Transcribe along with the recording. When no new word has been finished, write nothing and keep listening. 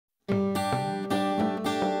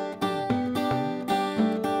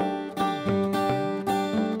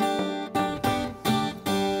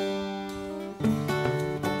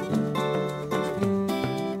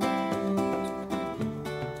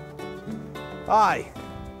Hi.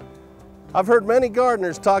 I've heard many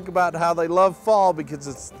gardeners talk about how they love fall because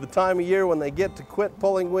it's the time of year when they get to quit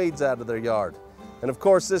pulling weeds out of their yard. And of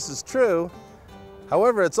course this is true.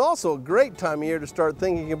 However, it's also a great time of year to start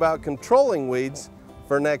thinking about controlling weeds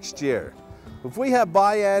for next year. If we have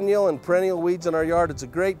biennial and perennial weeds in our yard, it's a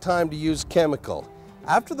great time to use chemical.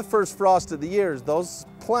 After the first frost of the year, those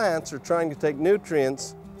plants are trying to take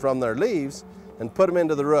nutrients from their leaves and put them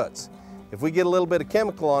into the roots. If we get a little bit of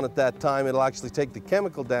chemical on at that time, it'll actually take the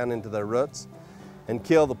chemical down into their roots and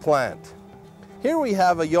kill the plant. Here we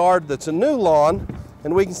have a yard that's a new lawn,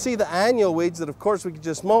 and we can see the annual weeds that of course we could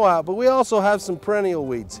just mow out, but we also have some perennial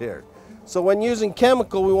weeds here. So when using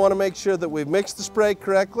chemical, we want to make sure that we've mixed the spray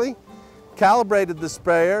correctly, calibrated the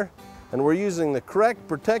sprayer, and we're using the correct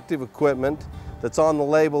protective equipment that's on the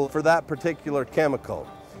label for that particular chemical.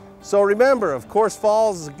 So remember, of course,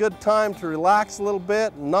 fall is a good time to relax a little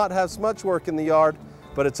bit and not have so much work in the yard,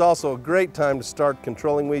 but it's also a great time to start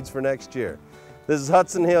controlling weeds for next year. This is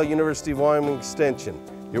Hudson Hill, University of Wyoming Extension.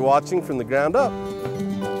 You're watching From the Ground Up.